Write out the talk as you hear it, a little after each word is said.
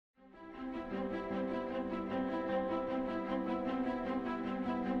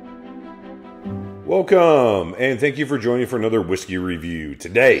Welcome, and thank you for joining for another whiskey review.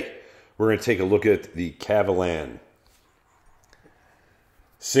 Today, we're going to take a look at the Kavalan.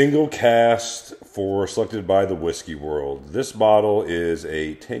 Single cast selected by the Whisky World. This bottle is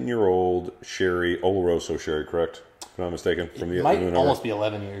a 10-year-old sherry, Oloroso sherry, correct? If I'm not mistaken. It might almost be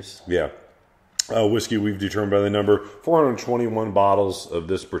 11 years. Yeah. Whiskey, we've determined by the number. 421 bottles of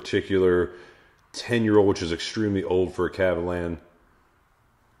this particular 10-year-old, which is extremely old for a Kavalan.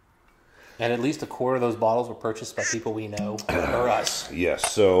 And at least a quarter of those bottles were purchased by people we know, or us.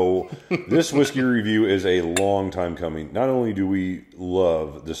 Yes, so this whiskey review is a long time coming. Not only do we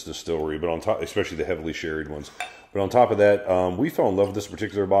love this distillery, but on top, especially the heavily sherried ones, but on top of that, we fell in love with this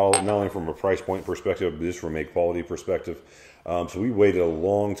particular bottle, not only from a price point perspective, but just from a quality perspective. So we waited a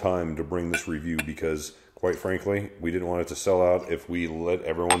long time to bring this review because, quite frankly, we didn't want it to sell out if we let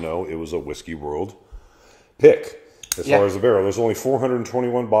everyone know it was a Whisky World pick. As far as the barrel, there's only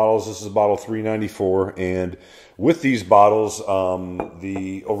 421 bottles. This is bottle 394, and with these bottles,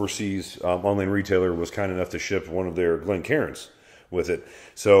 the overseas online retailer was kind enough to ship one of their Glencairns with it.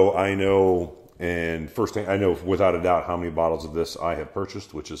 So I know, and first thing I know without a doubt how many bottles of this I have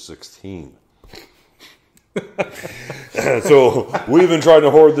purchased, which is 16. So we've been trying to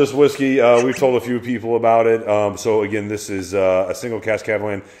hoard this whiskey. We've told a few people about it. So again, this is a single cask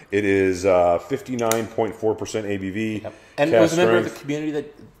Kavalan. It is 59.4% ABV. Yep. And it was a member of the community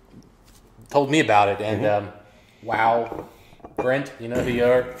that told me about it. And wow, Brent, you know who you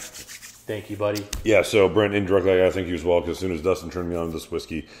are. Thank you, buddy. Yeah, so Brent, indirectly, I think you as well, because as soon as Dustin turned me on to this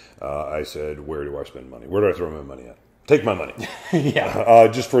whiskey, I said, where do I spend money? Where do I throw my money at? Take my money. Yeah.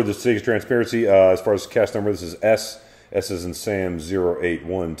 Just for the sake of transparency, as far as cast number, this is S as in Sam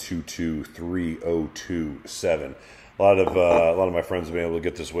 081223027. A lot of my friends have been able to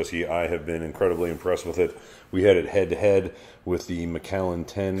get this whiskey. I have been incredibly impressed with it. We had it head to head with the Macallan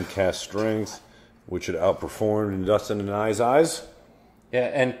 10 cast strength, which had outperformed in Dustin and I's eyes.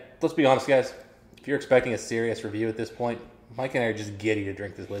 Yeah, and let's be honest, guys. If you're expecting a serious review at this point, Mike and I are just giddy to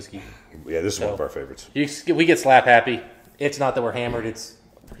drink this whiskey. Yeah, this is one of our favorites. We get slap happy. It's not that we're hammered. We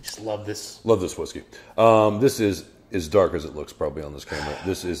just love this. Love this whiskey. This is as dark as it looks probably on this camera.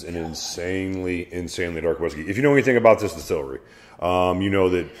 This is an insanely dark whiskey. If you know anything about this distillery, you know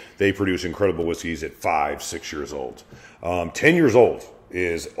that they produce incredible whiskeys at 5, 6 years old. 10 years old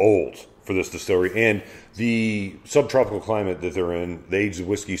is old for this distillery, and the subtropical climate that they're in, they age the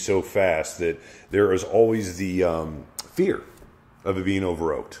whiskey so fast that there is always the fear of it being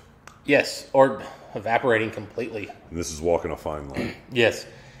over oaked. Yes, or evaporating completely. And this is walking a fine line. Yes,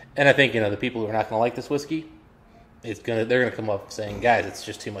 and I think the people who are not going to like this whiskey, they're going to come up saying, "Guys, it's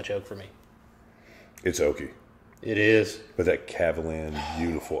just too much oak for me." It's oaky. It is. But that Kavalan,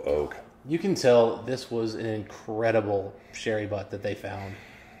 beautiful oak. You can tell this was an incredible sherry butt that they found.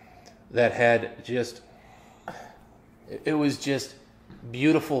 That had it was just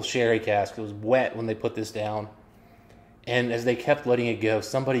beautiful sherry cask. It was wet when they put this down. And as they kept letting it go,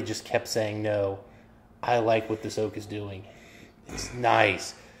 somebody just kept saying, no, I like what this oak is doing. It's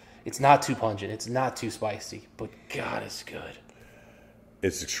nice. It's not too pungent. It's not too spicy. But God, it's good.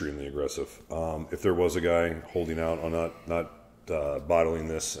 It's extremely aggressive. If there was a guy holding out on not bottling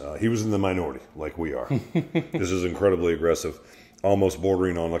this, he was in the minority, like we are. This is incredibly aggressive. Almost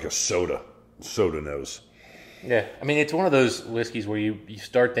bordering on like a soda nose. Yeah. I mean, it's one of those whiskeys where you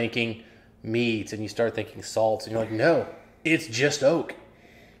start thinking meats and you start thinking salts and you're like, no, it's just oak.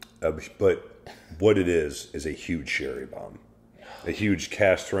 But what it is a huge sherry bomb. A huge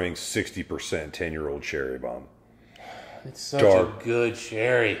cast strength 60% 10-year-old sherry bomb. It's such a good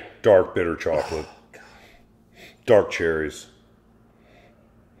sherry. Dark bitter chocolate. Dark cherries.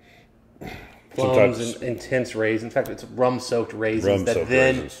 Plums and intense raisins. In fact, it's rum-soaked raisins that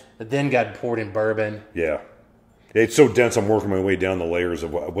then got poured in bourbon. Yeah. It's so dense, I'm working my way down the layers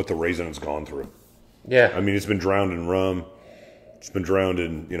of what the raisin has gone through. Yeah. I mean, it's been drowned in rum. It's been drowned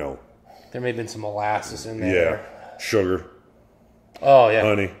in, There may have been some molasses in there. Yeah. Sugar. Oh, yeah.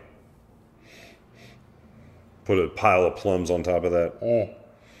 Honey. Put a pile of plums on top of that.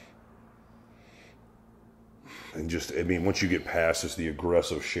 And once you get past this, the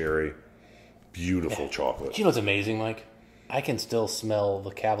aggressive sherry, beautiful chocolate. Do you know what's amazing, Mike? I can still smell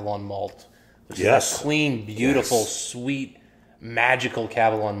the Kavalan malt. Which is that clean, beautiful, sweet, magical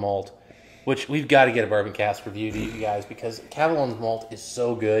Kavalan malt. Which we've got to get a bourbon cask review to you guys because Kavalan's malt is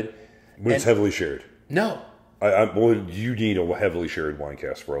so good. When it's heavily sherried. No. Well, you need a heavily sherried wine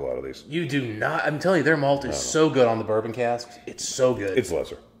cask for a lot of these. You do not. I'm telling you, their malt is so good on the bourbon casks. It's so good. It's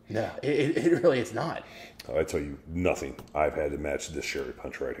lesser. No, it really is not. I tell you, nothing I've had to match this sherry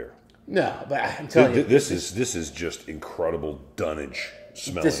punch right here. No, but I'm telling you, this is just incredible dunnage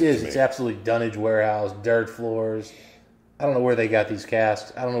smelling. It's absolutely dunnage warehouse, dirt floors. I don't know where they got these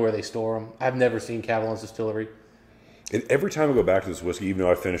casks. I don't know where they store them. I've never seen Kavalan's distillery. And every time I go back to this whiskey, even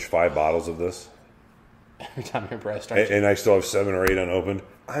though I finished 5 bottles of this, every time you're impressed, and I still have 7 or 8 unopened,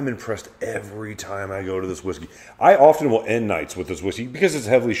 I'm impressed every time I go to this whiskey. I often will end nights with this whiskey because it's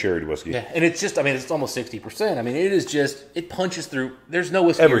heavily sherried whiskey. Yeah, and it's just, it's almost 60%. It is just, it punches through. There's no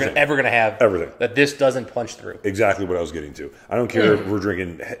whiskey you're ever going to have that this doesn't punch through. Exactly what I was getting to. I don't care if we're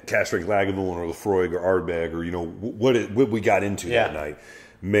drinking cask strength Lagavulin or Lafroig or Ardbeg or, what we got into that night.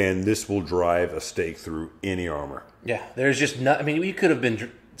 Man, this will drive a stake through any armor. Yeah, there's just not, we could have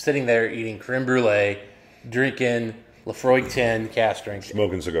been sitting there eating creme brulee, drinking Lafroig 10 cask strength.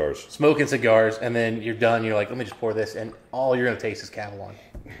 Smoking cigars, and then you're done. You're like, let me just pour this, and all you're going to taste is Kavalan.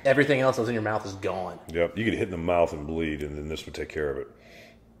 Everything else that's in your mouth is gone. Yep, you could hit in the mouth and bleed, and then this would take care of it.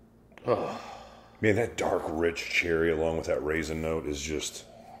 Oh. Man, that dark, rich cherry along with that raisin note is just...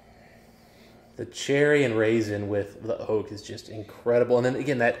 The cherry and raisin with the oak is just incredible. And then,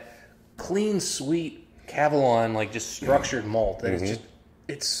 again, that clean, sweet Kavalan, just structured malt. And it's just...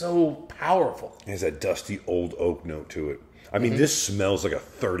 It's so powerful. It has that dusty old oak note to it. This smells like a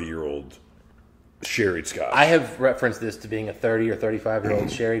 30-year-old sherried Scotch. I have referenced this to being a 30 or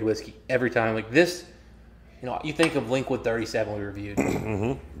 35-year-old sherried whiskey every time. Like this, you think of Linkwood 37 we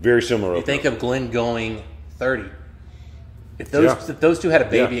reviewed. Very similar. You think of Glengoyne 30. If those two had a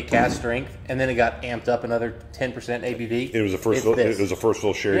baby at cask strength and then it got amped up another 10% ABV, it was a first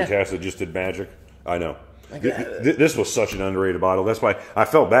full sherry cask that just did magic. I know. This was such an underrated bottle. That's why I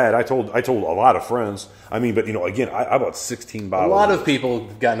felt bad. I told a lot of friends. But again, I bought 16 bottles. A lot of people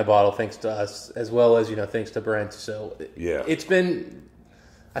have gotten a bottle thanks to us, as well as thanks to Brent. So it's been.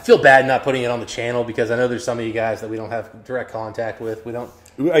 I feel bad not putting it on the channel because I know there's some of you guys that we don't have direct contact with. We don't.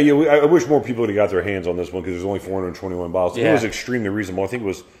 I wish more people would have got their hands on this one because there's only 421 bottles. It was extremely reasonable. I think it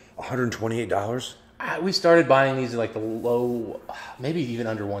was $128. We started buying these at the low, maybe even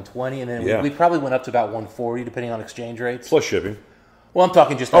under 120, and then we probably went up to about 140 depending on exchange rates. Plus shipping. Well, I'm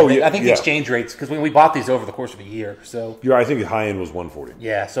talking just. I think the exchange rates because we bought these over the course of a year. So I think the high end was 140.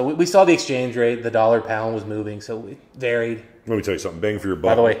 Yeah, so we saw the exchange rate, the dollar pound was moving, so it varied. Let me tell you something. Bang for your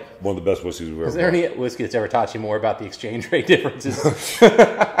buck. By the way, one of the best whiskeys we've ever. Is there any whiskey that's ever taught you more about the exchange rate differences?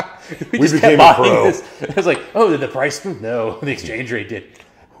 we just became a pro. This. I was like, oh, did the price move? No, the exchange rate did.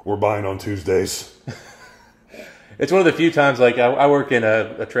 We're buying on Tuesdays. It's one of the few times, I work in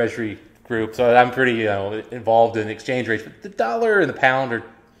a treasury group, so I'm pretty involved in exchange rates. But the dollar and the pound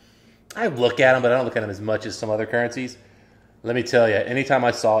I look at them, but I don't look at them as much as some other currencies. Let me tell you, anytime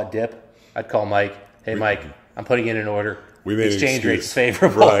I saw it dip, I'd call Mike. Hey, Mike, I'm putting in an order. We made exchange rate's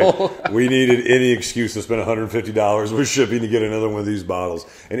favorable. Right. We needed any excuse to spend $150 with shipping to get another one of these bottles.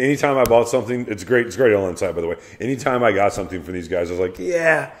 And anytime I bought something, it's great. It's great on the inside, by the way. Anytime I got something from these guys, I was like,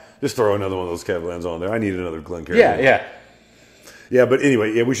 just throw another one of those Kavalans on there. I need another Glencairn. Yeah, but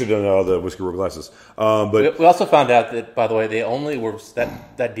anyway, we should have done all the Whisky World glasses. But we also found out that, by the way, they only were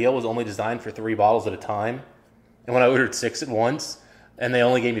that deal was only designed for 3 bottles at a time. And when I ordered 6 at once, and they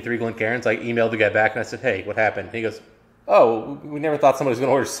only gave me 3 Glencairns, I emailed the guy back and I said, "Hey, what happened?" And he goes, "Oh, we never thought somebody was going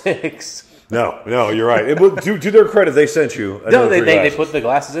to order 6." No, you're right. To their credit, they sent you. No, they put the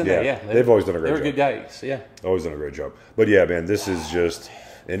glasses in there. Yeah, they've always done a great job. They were good guys. Yeah, always done a great job. But yeah, man, this is just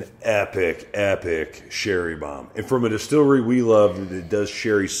an epic sherry bomb. And from a distillery we love that does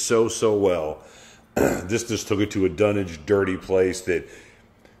sherry so well, this just took it to a dunnage, dirty place that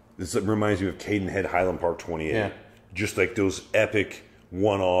this reminds me of Cadenhead Highland Park 28. Yeah. Just like those epic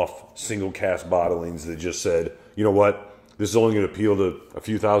one-off single cast bottlings that just said, you know what, this is only going to appeal to a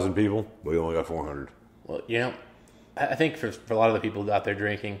few thousand people, but we only got 400. Well, I think for a lot of the people out there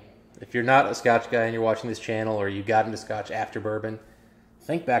drinking, if you're not a Scotch guy and you're watching this channel or you got into Scotch after bourbon,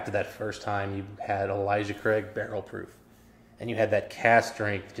 think back to that first time you had Elijah Craig barrel proof and you had that cask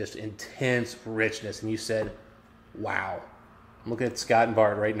strength, just intense richness, and you said, wow. I'm looking at Scott and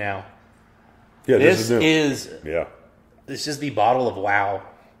Bart right now. Yeah, this is the bottle of wow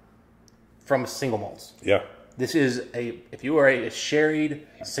from single malts. Yeah. This is if you are a sherried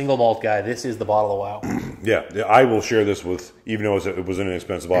single malt guy, this is the bottle of wow. Yeah, I will share this with, even though it was an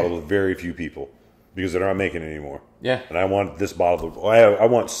inexpensive bottle, with very few people because they're not making it anymore. Yeah. And I want this bottle. I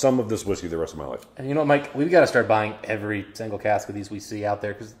want some of this whiskey the rest of my life. And Mike, we've got to start buying every single cask of these we see out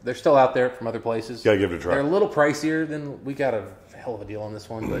there because they're still out there from other places. Gotta give it a try. They're a little pricier than we got a hell of a deal on this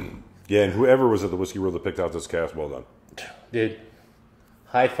one, but yeah. And whoever was at the Whisky World that picked out this cask, well done, dude.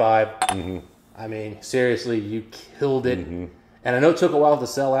 High five. Mm-hmm. I mean, seriously, you killed it. Mm-hmm. And I know it took a while to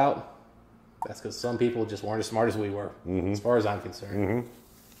sell out. That's because some people just weren't as smart as we were, as far as I'm concerned.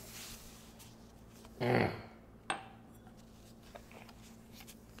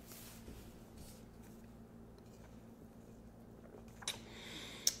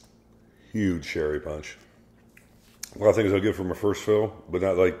 huge sherry punch. A lot of things I'll get from a first fill, but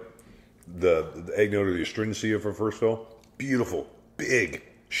not like the egg note or the astringency of a first fill. Beautiful, big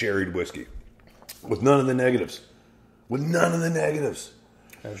sherried whiskey with none of the negatives. With none of the negatives.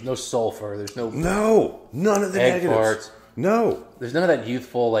 There's no sulfur. There's none of the egg negatives. farts. No. There's none of that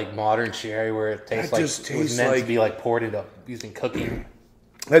youthful, like, modern sherry where it tastes like it was meant to be, like, poured into using cooking.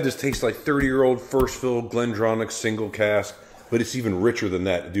 That just tastes like 30-year-old first fill Glendronach single cask, but it's even richer than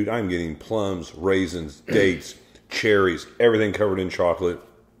that. Dude, I'm getting plums, raisins, dates, cherries, everything covered in chocolate.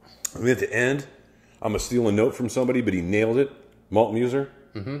 I mean, at the end, I'm going to steal a note from somebody, but he nailed it. Malt Muser,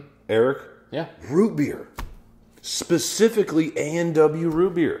 Eric. Yeah. Root beer. Specifically A&W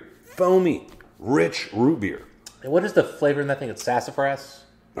root beer. Foamy, rich root beer. And what is the flavor in that thing? It's sassafras?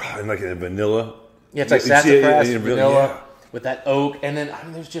 And like a vanilla. Yeah, it's like sassafras, vanilla, with that oak. And then, I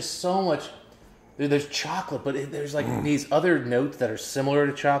mean, there's just so much. There's chocolate, but there's like these other notes that are similar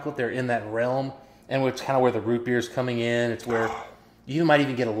to chocolate. They're in that realm. And it's kind of where the root beer is coming in. It's where you might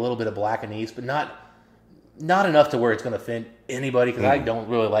even get a little bit of black anise, but not enough to where it's going to offend anybody, because I don't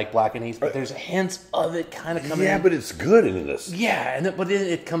really like black anise, but there's hints of it kind of coming in. Yeah, but it's good in this. Yeah, but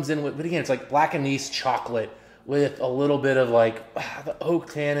it comes in with, but again, it's like black anise chocolate with a little bit of like, the oak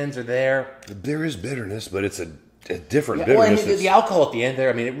tannins are there. There is bitterness, but it's a different Well, bitterness. and the alcohol at the end there,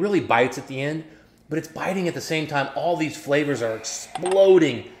 I mean, it really bites at the end, but it's biting at the same time. All these flavors are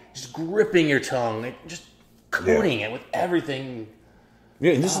exploding, just gripping your tongue, just coating it with everything.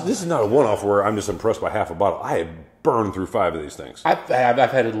 Yeah, and this is not a one-off where I'm just impressed by half a bottle. I have burned through 5 of these things. I've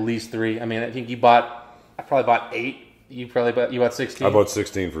had at least 3. I mean, I think I probably bought 8. You bought 16? I bought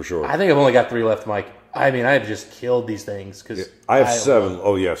 16 for sure. I think I've only got 3 left, Mike. I mean, I've just killed these things. Cause I have 7.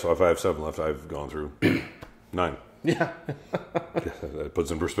 Oh, yeah, so if I have 7 left, I've gone through 9. Yeah. That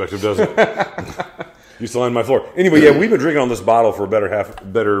puts in perspective, doesn't it? You still on my floor. Anyway, yeah, we've been drinking on this bottle for a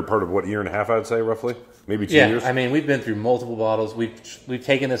better part of what, year and a half, I'd say, roughly? Maybe 2 years? Yeah, I mean, we've been through multiple bottles. We've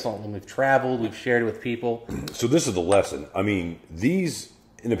taken this on when we've traveled. We've shared it with people. So this is the lesson. I mean, these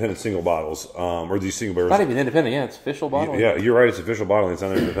independent single bottles, or these single barrels. Not even independent, yeah, it's official bottling. Yeah, you're right, it's official bottling. It's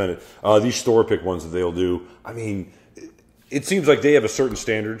not independent. These store pick ones that they'll do, I mean, it seems like they have a certain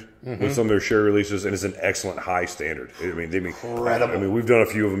standard with some of their share releases, and it's an excellent high standard. I mean, incredible. I mean, we've done a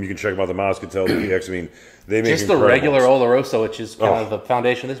few of them. You can check them out. The Moscatel, the PX. I mean, they make just the regular Oloroso, which is kind of the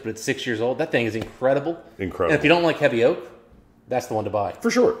foundation of this, but it's 6 years old. That thing is incredible. Incredible. And if you don't like heavy oak, that's the one to buy for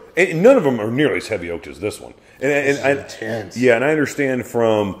sure. And none of them are nearly as heavy oaked as this one. And intense. Yeah, and I understand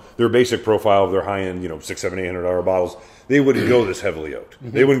from their basic profile of their high end, $600, $700, $800 bottles, they wouldn't go this heavily oaked.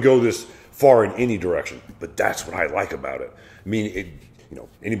 They wouldn't go this far in any direction. But that's what I like about it. I mean,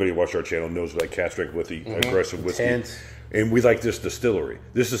 anybody who watched our channel knows we like cask strength with the aggressive whiskey. Intense. And we like this distillery.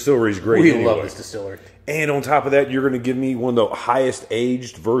 This distillery is great. We love this distillery. And on top of that, you're going to give me one of the highest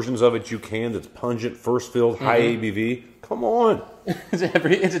aged versions of it you can. That's pungent, first filled, high ABV. Come on. It's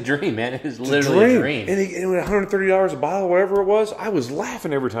a dream, man. It is literally a dream. And $130 a bottle, whatever it was, I was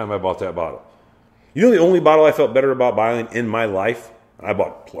laughing every time I bought that bottle. You know the only bottle I felt better about buying in my life? I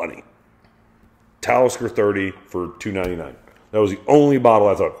bought plenty. Talisker 30 for $2.99. That was the only bottle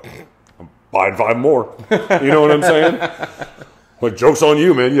I thought, I'm buying 5 more. You know what I'm saying? But joke's on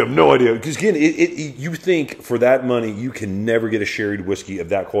you, man. You have no idea. Because, again, you think for that money, you can never get a sherried whiskey of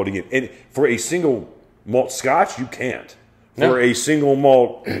that quality again. And for a single malt scotch, you can't. For a single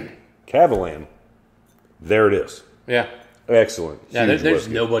malt Kavalan, there it is. Yeah. Excellent. Yeah, there's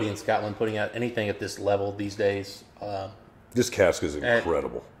nobody in Scotland putting out anything at this level these days. This cask is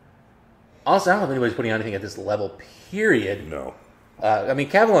incredible. Honestly, I don't know if anybody's putting out anything at this level, period. No. I mean,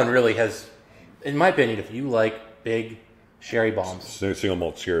 Kavalan really has, in my opinion, if you like big sherry bombs. Single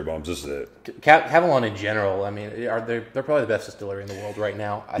malt sherry bombs, this is it. Kavalan in general, I mean, they're probably the best distillery in the world right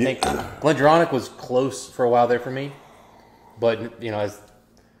now. I think Glendronach was close for a while there for me. But, as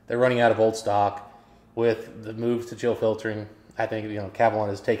they're running out of old stock with the move to chill filtering, I think, Kavalan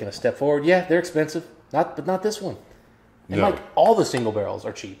has taken a step forward. Yeah, they're expensive, but not this one. And like all the single barrels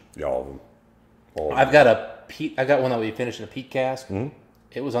are cheap. Yeah, all of them. I've got one that we finished in a peat cask.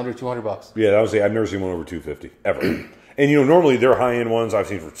 It was under $200. Yeah, I've never seen one over $250 ever. And normally they're high end ones I've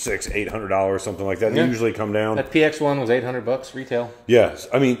seen for $600-$800, something like that. They usually come down. That PX one was $800 retail. Yes,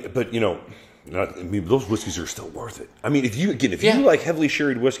 I mean, but those whiskeys are still worth it. I mean, if you like heavily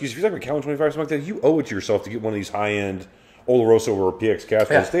sherried whiskeys, if you like Macallan 25 something like that, you owe it to yourself to get one of these high end Oloroso or PX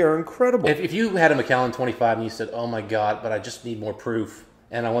cask. They are incredible. If you had a Macallan 25 and you said, "Oh my God, but I just need more proof,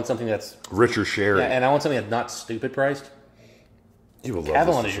 and I want something that's richer sherry, and I want something that's not stupid priced," you will love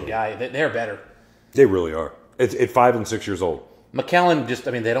Kavalan is your guy. They're better. They really are. It's 5 and 6 years old. Macallan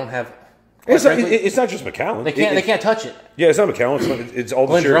they don't have It's not just Macallan. They can't touch it. Yeah, it's not Macallan. It's all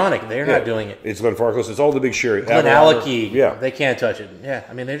the Glendronach, they're not doing it. It's Glenfarclas. It's all the big sherry. Glenallachie, yeah, they can't touch it. Yeah,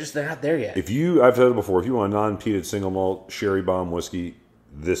 I mean they're not there yet. I've said it before. If you want a non-peated single malt sherry bomb whiskey,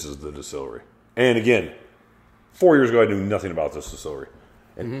 this is the distillery. And again, 4 years ago I knew nothing about this distillery,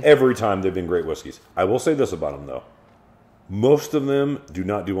 and every time they've been great whiskeys. I will say this about them though: most of them do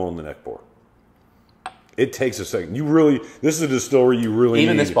not do well in the neck pour. It takes a second. This is a distillery you really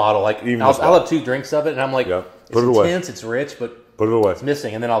even need. This bottle, like I'll have 2 drinks of it, and I'm like, yeah. It's intense, it's rich, but put it away. It's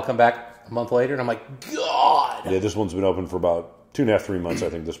missing. And then I'll come back a month later, and I'm like, God. Yeah, this one's been open for about 2.5, 3 months, I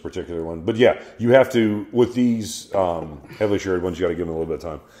think, this particular one. But yeah, you have to, with these heavily sherried ones, you got to give them a little bit of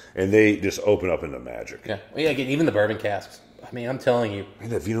time. And they just open up into magic. Yeah, again, even the bourbon casks. I mean, I'm telling you. Man,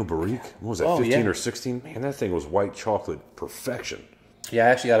 that Vino Barrique, what was that, 15 or 16? Man, that thing was white chocolate perfection. Yeah, I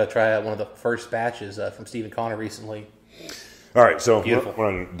actually got to try out one of the first batches from Stephen Connor recently. All right, so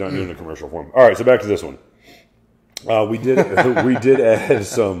we're not doing the commercial form. All right, so back to this one. We did add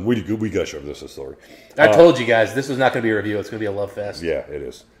some. We gush over this story. I told you guys this was not going to be a review. It's going to be a love fest. Yeah, it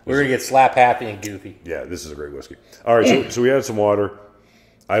is. We're going to get slap happy and goofy. Yeah, this is a great whiskey. All right, so we added some water.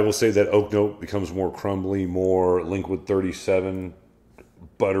 I will say that oak note becomes more crumbly, more Linkwood 37,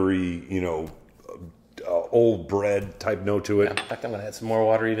 buttery, old bread type note to it. Yeah, in fact, I'm going to add some more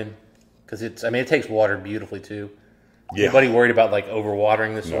water even because it takes water beautifully too. Yeah. Anybody worried about like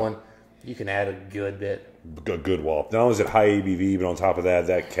overwatering this one? You can add a good bit. A good wallop. Not only is it high ABV, but on top of that,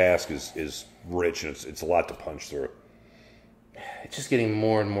 that cask is rich and it's a lot to punch through. It's just getting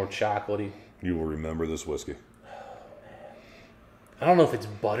more and more chocolatey. You will remember this whiskey. I don't know if it's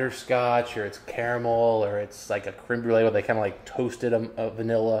butterscotch or it's caramel or it's like a creme brulee where they kind of like toasted a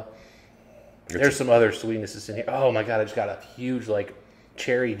vanilla. There's some other sweetnesses in here. Oh my God, I just got a huge like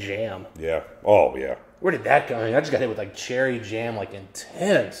cherry jam. Yeah. Oh yeah. Where did that go? I just got hit with like cherry jam, like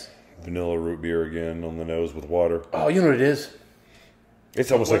intense. Vanilla root beer again on the nose with water. Oh, you know what it is?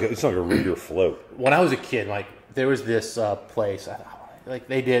 It's almost like a root beer float. When I was a kid, like there was this place, like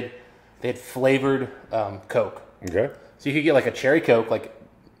they had flavored Coke. Okay. So you could get like a cherry Coke, like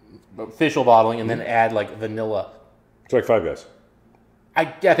official bottling, and then add like vanilla. It's like Five Guys. I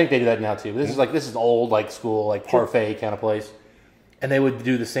think they do that now too. This is old like school like parfait kind of place, and they would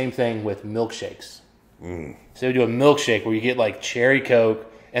do the same thing with milkshakes. So they would do a milkshake where you get like cherry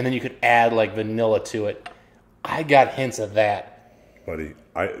Coke, and then you could add like vanilla to it. I got hints of that, buddy.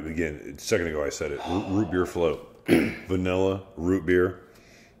 A second ago I said it. Root beer float, vanilla root beer.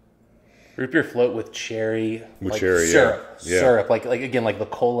 Root beer float with cherry, cherry syrup, yeah. syrup, like the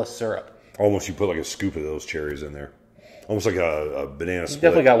cola syrup. Almost you put like a scoop of those cherries in there. Almost like a banana split.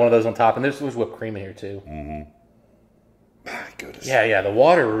 Definitely got one of those on top, and there's whipped cream in here too. My goodness. Yeah. The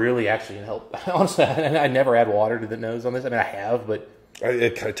water really actually helped. Honestly, I never add water to the nose on this. I mean, I have, but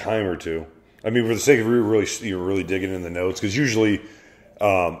a time or two. I mean, for the sake of you're really digging in the notes because usually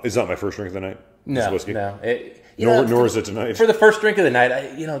it's not my first drink of the night. No. Nor is it tonight. For the first drink of the night,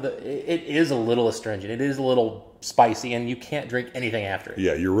 it is a little astringent. It is a little spicy, and you can't drink anything after it.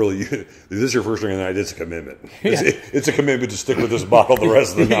 Yeah, this is your first drink of the night. It's a commitment. It's a commitment to stick with this bottle the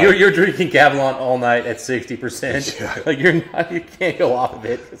rest of the night. You're drinking Kavalan all night at 60%. Yeah. Like you can't go off of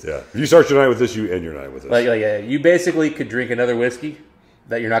it. Yeah, if you start your night with this, you end your night with this. You basically could drink another whiskey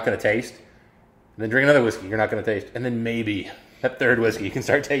that you're not going to taste, and then drink another whiskey you're not going to taste, and then maybe that third whiskey you can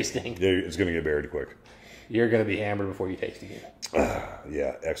start tasting. Yeah, it's going to get buried quick. You're going to be hammered before you taste again.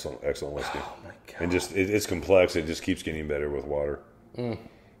 Yeah, excellent whiskey. Oh my God! And just it's complex. It just keeps getting better with water.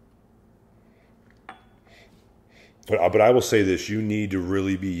 But I will say this: you need to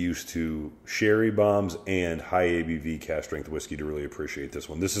really be used to sherry bombs and high ABV cask strength whiskey to really appreciate this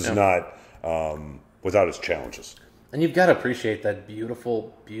one. This is not without its challenges. And you've got to appreciate that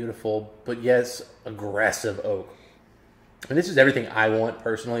beautiful, beautiful, but yes, aggressive oak. And this is everything I want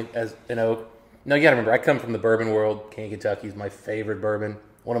personally as an oak. Now, you got to remember, I come from the bourbon world. Kentucky is my favorite bourbon.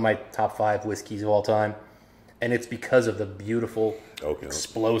 One of my top 5 whiskeys of all time. And it's because of the beautiful,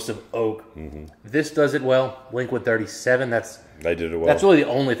 explosive oak. This does it well. Linkwood 37, They did it well. That's really the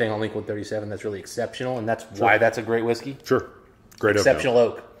only thing on Linkwood 37 that's really exceptional, and that's why that's a great whiskey. Sure. Great exceptional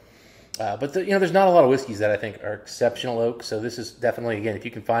oak. But there's not a lot of whiskeys that I think are exceptional oak, so this is definitely, again, if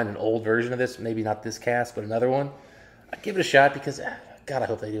you can find an old version of this, maybe not this cask, but another one, I'd give it a shot because, God, I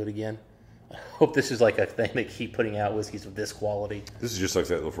hope they do it again. I hope this is like a thing they keep putting out whiskeys of this quality. This is just like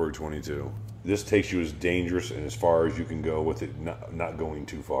that Lafroig 22. This takes you as dangerous and as far as you can go with it, not going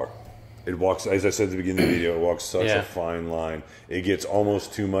too far. It walks, as I said at the beginning of the video, it walks such a fine line. It gets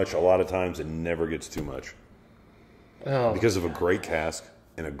almost too much. A lot of times it never gets too much. Because of a great cask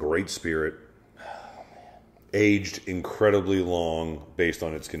and a great spirit, aged incredibly long based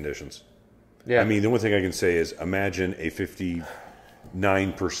on its conditions. I mean, the only thing I can say is imagine a 59%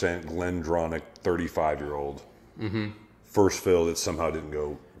 Glendronach 35-year-old first fill that somehow didn't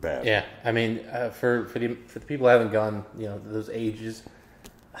go bad. Yeah, I mean, for the people who haven't gone, those ages,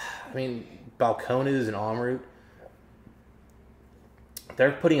 I mean, Balcones and Amrut,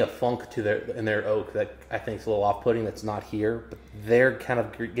 they're putting a funk in their oak that I think is a little off-putting. That's not here, but they're kind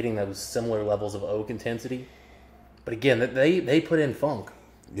of getting those similar levels of oak intensity. But again, they put in funk.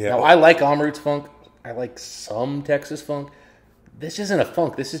 Yeah. Now, I like Amrut's funk. I like some Texas funk. This isn't a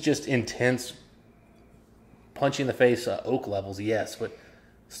funk. This is just intense, punching the face oak levels, yes, but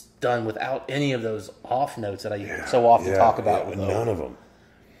it's done without any of those off notes that I so often talk about. With none of them.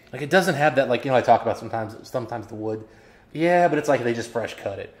 Like, it doesn't have that, like, I talk about sometimes the wood. Yeah, but it's like they just fresh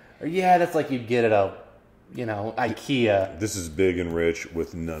cut it. Or, yeah, that's like you'd get at a, IKEA. This is big and rich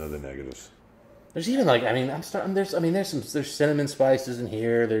with none of the negatives. There's even like, there's cinnamon spices in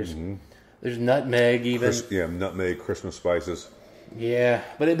here. There's nutmeg even. Nutmeg, Christmas spices. Yeah,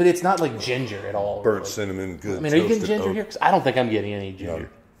 but it's not like ginger at all. Burnt cinnamon, good. I mean, are you getting ginger here? Because I don't think I'm getting any ginger. No,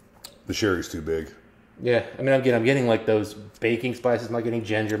 the sherry's too big. Yeah, I mean, I'm getting like those baking spices. I'm not getting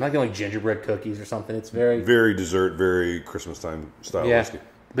ginger. I'm not getting like gingerbread cookies or something. It's very dessert, very Christmas time style whiskey.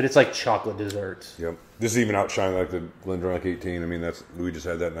 But it's like chocolate desserts. Yep. This is even outshining like the Glendronach 18. I mean, we just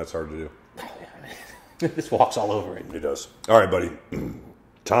had that, and that's hard to do. This walks all over it. It does. All right, buddy.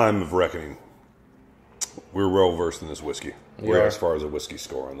 Time of reckoning. We're well versed in this whiskey. We're as far as a whiskey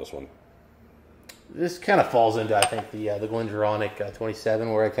score on this one. This kind of falls into, I think, the Glendronach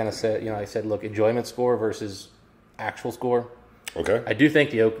 27, where I kind of said, I said, look, enjoyment score versus actual score. Okay. I do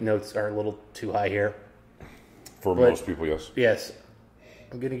think the oak notes are a little too high here. For most people, yes. Yes.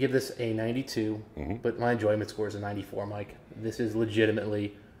 I'm going to give this a 92, but my enjoyment score is a 94, Mike. This is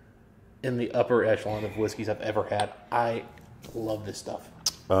legitimately in the upper echelon of whiskeys I've ever had. I love this stuff.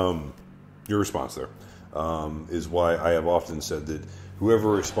 Your response there is why I have often said that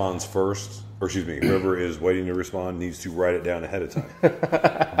whoever responds first, whoever is waiting to respond needs to write it down ahead of time.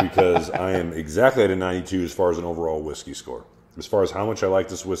 Because I am exactly at a 92 as far as an overall whiskey score. As far as how much I like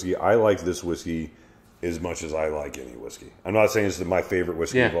this whiskey, I like this whiskey as much as I like any whiskey. I'm not saying it's my favorite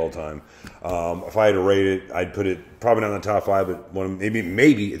whiskey of all time. If I had to rate it, I'd put it probably not in the top 5, but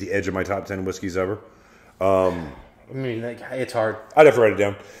maybe at the edge of my top 10 whiskeys ever. I mean, it's hard. I'd have to write it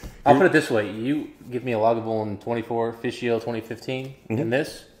down. I'll put it this way. You give me a Lagavulin 24, Fischio 2015, and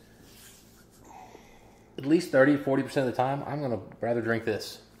this, at least 30-40% of the time, I'm going to rather drink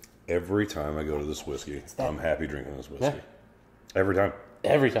this. Every time I go to this whiskey, I'm happy drinking this whiskey. Yeah. Every time.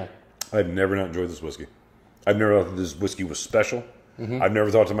 Every time. I've never not enjoyed this whiskey. I've never thought this whiskey was special. I've never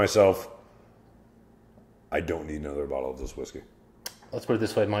thought to myself, I don't need another bottle of this whiskey. Let's put it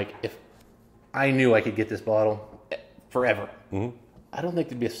this way, Mike. If I knew I could get this bottle forever, I don't think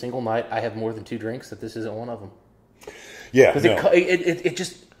there'd be a single night I have more than 2 drinks that this isn't one of them. Yeah, because it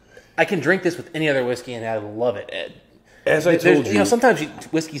just, I can drink this with any other whiskey and I love it. As I told you, sometimes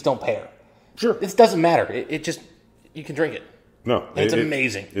whiskeys don't pair. Sure, this doesn't matter. It just, you can drink it. No, it's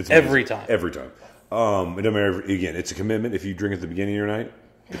amazing. It's every time. Every time. It doesn't matter. Again, it's a commitment. If you drink at the beginning of your night,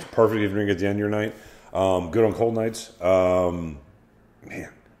 it's perfect if you drink at the end of your night. Good on cold nights. Man,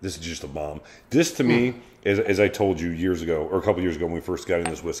 this is just a bomb. This to me, as I told you years ago, or a couple years ago when we first got in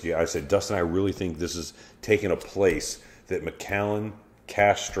this whiskey, I said, Dustin, I really think this is taking a place that Macallan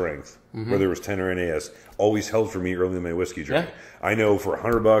Cask Strength, whether it was 10 or NAS, always held for me early in my whiskey journey. Yeah. I know for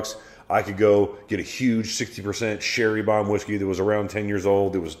 $100, I could go get a huge 60% sherry bomb whiskey that was around 10 years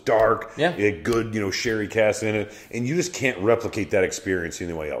old. It was dark. Yeah. It had good, sherry cask in it. And you just can't replicate that experience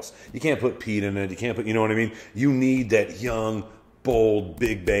anyway else. You can't put peat in it. You can't put, you know what I mean? You need that young, bold,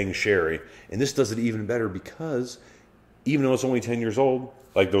 big bang sherry. And this does it even better because even though it's only 10 years old,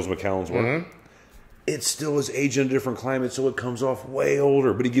 like those Macallans were, it still is aged in a different climate, so it comes off way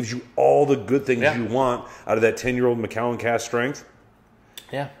older. But it gives you all the good things you want out of that 10-year-old Macallan Cask Strength.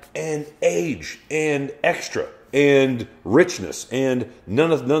 Yeah. And age, and extra, and richness, and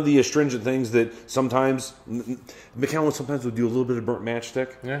none of the astringent things that sometimes Macallan sometimes would do a little bit of burnt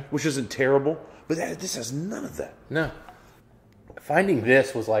matchstick, which isn't terrible, but this has none of that. No. Finding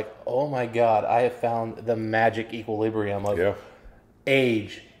this was like, oh my God, I have found the magic equilibrium of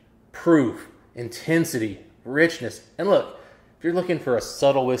age, proof, intensity, richness. And look, if you're looking for a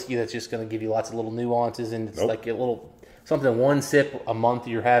subtle whiskey that's just going to give you lots of little nuances and it's like a little something, one sip a month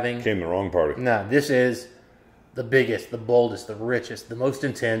you're having. Came the wrong party. No, this is the biggest, the boldest, the richest, the most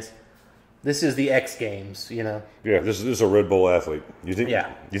intense. This is the X Games, Yeah, this is a Red Bull athlete. You think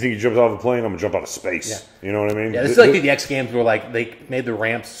he jumps off a plane? I'm going to jump out of space. Yeah. You know what I mean? Yeah, this is like the X Games where like they made the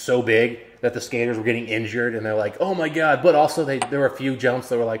ramps so big that the skaters were getting injured and they're like, oh my God. But also there were a few jumps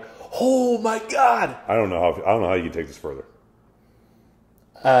that were like, oh my God. I don't know how you can take this further.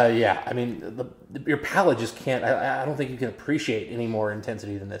 Yeah, I mean, your palate just can't. I don't think you can appreciate any more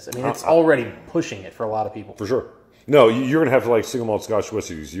intensity than this. I mean, it's already pushing it for a lot of people. For sure. No, you're gonna have to like single malt Scotch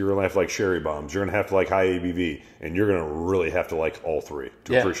whiskeys. You're gonna have to like sherry bombs. You're gonna have to like high ABV, and you're gonna really have to like all three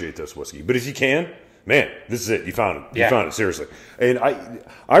to appreciate this whiskey. But if you can, man, this is it. You found it. You found it, seriously. And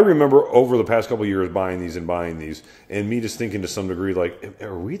I remember over the past couple of years buying these, and me just thinking to some degree, like,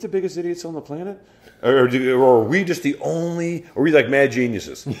 are we the biggest idiots on the planet? Or are we just the only? Are we like mad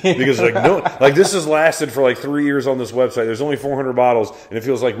geniuses? Because like no, like this has lasted for like 3 years on this website. There's only 400 bottles, and it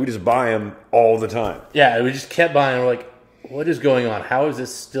feels like we just buy them all the time. Yeah, we just kept buying. We're like, what is going on? How is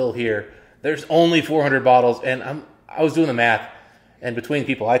this still here? There's only 400 bottles, and I was doing the math, and between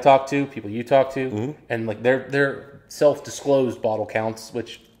people I talk to, people you talk to, and like their self-disclosed bottle counts,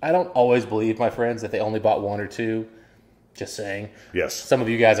 which I don't always believe, my friends, that they only bought 1 or 2. Just saying. Yes. Some of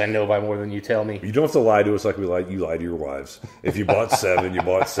you guys I know by more than you tell me. You don't have to lie to us like you lie to your wives. If you bought 7, you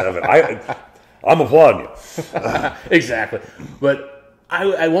bought 7. I'm applauding you. Exactly. But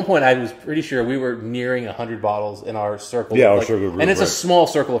at one point I was pretty sure we were nearing 100 bottles in our circle. Yeah, our circle group. And it's a small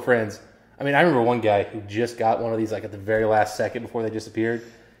circle of friends. I mean, I remember one guy who just got one of these like at the very last second before they disappeared.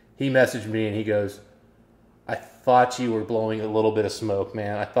 He messaged me and he goes, I thought you were blowing a little bit of smoke,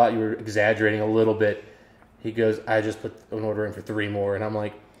 man. I thought you were exaggerating a little bit. He goes, I just put an order in for 3 more. And I'm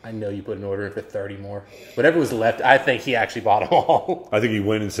like, I know you put an order in for 30 more. Whatever was left, I think he actually bought them all. I think he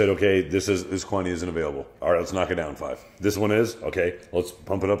went and said, okay, this quantity isn't available. All right, let's knock it down 5. This one is? Okay, let's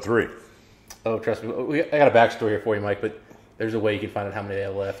pump it up 3. Oh, trust me. I got a backstory here for you, Mike, but there's a way you can find out how many they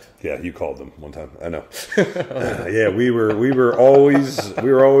have left. Yeah, you called them one time. I know. Yeah, we were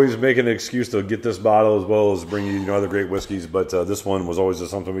always making an excuse to get this bottle as well as bring you other great whiskeys, but this one was always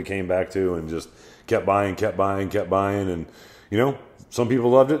just something we came back to and just kept buying, and some people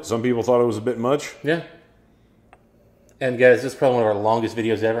loved it, some people thought it was a bit much. Yeah. And guys, this is probably one of our longest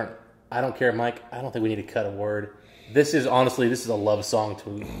videos ever. I don't care, Mike. I don't think we need to cut a word. This is a love song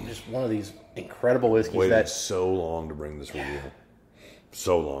to just one of these incredible whiskeys. Waited so long to bring this review.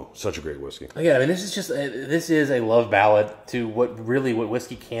 So long. Such a great whiskey. Yeah, I mean, this is a love ballad to what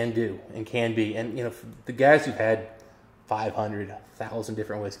whiskey can do and can be. And, for the guys who've had 500,000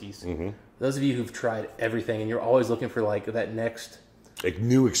 different whiskeys, those of you who've tried everything and you're always looking for like that next... Like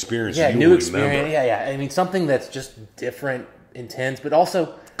new experience. Yeah, new experience. Yeah. I mean, something that's just different, intense, but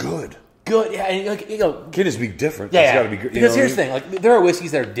also... Good. Yeah, and can just be different. Yeah, it's gotta be good. Because here's the thing: like there are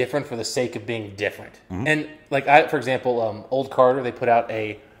whiskeys that are different for the sake of being different. And like for example, Old Carter, they put out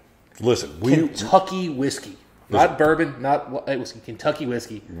a Kentucky whiskey, not bourbon, not whiskey, Kentucky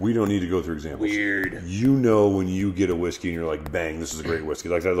whiskey. We don't need to go through examples. Weird. When you get a whiskey and you're like, bang, this is a great whiskey.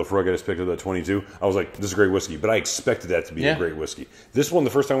 Like that Lafroig I just picked up that 22. I was like, this is a great whiskey, but I expected that to be a great whiskey. This one, the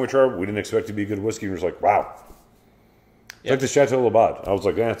first time we tried, we didn't expect it to be a good whiskey. And we was like, wow. It's like the Chateau Labatt. I was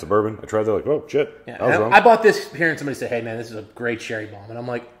like, it's a bourbon. I tried that, like, oh, shit. Yeah, I was wrong. I bought this here and somebody said, hey, man, this is a great sherry bomb. And I'm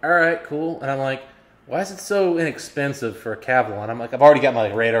like, all right, cool. And I'm like, why is it so inexpensive for a Kavalan? I'm like, I've already got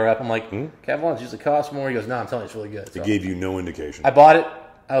my radar up. I'm like, Kavalans usually cost more. He goes, no, I'm telling you, it's really good. So it gave you no indication. I bought it.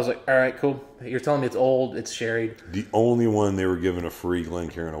 I was like, all right, cool. You're telling me it's old, it's sherried. The only one they were giving a free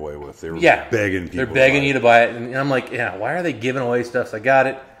Glencairn away with. They were begging people. They're begging you to buy it. And I'm like, why are they giving away stuff? So I got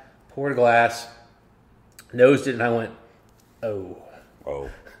it, poured a glass, nosed it, and I went, oh,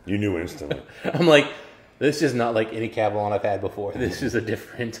 you knew instantly. I'm like, this is not like any Kavalan I've had before. This is a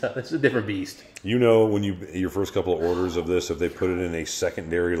different beast. When your first couple of orders of this, if they put it in a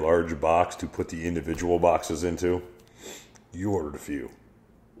secondary large box to put the individual boxes into, you ordered a few.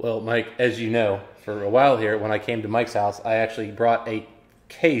 Well, Mike, as you know, for a while here, when I came to Mike's house, I actually brought a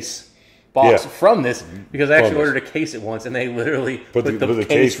case box from this because I actually ordered a case at once, and they literally put the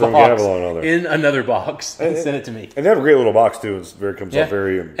case from Kavalan on there in another box and sent it to me. And they have a great little box too. It comes out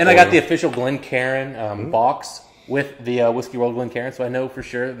very. And I got the official Glencairn box with the Whisky World Glencairn, so I know for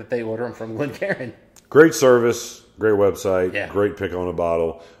sure that they order them from Glencairn. Great service, great website, great pick on a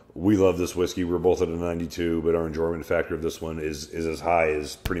bottle. We love this whiskey. We're both at a 92, but our enjoyment factor of this one is as high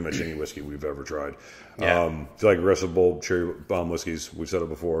as pretty much any whiskey we've ever tried. Yeah. If you like aggressive, bold, cherry bomb whiskeys, we've said it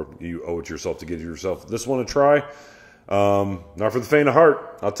before, you owe it to yourself to give yourself this one a try. Not for the faint of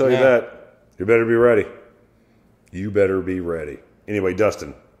heart, I'll tell you that. You better be ready. You better be ready. Anyway,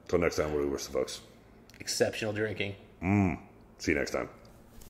 Dustin, until next time, what do we wish the folks? Exceptional drinking. See you next time.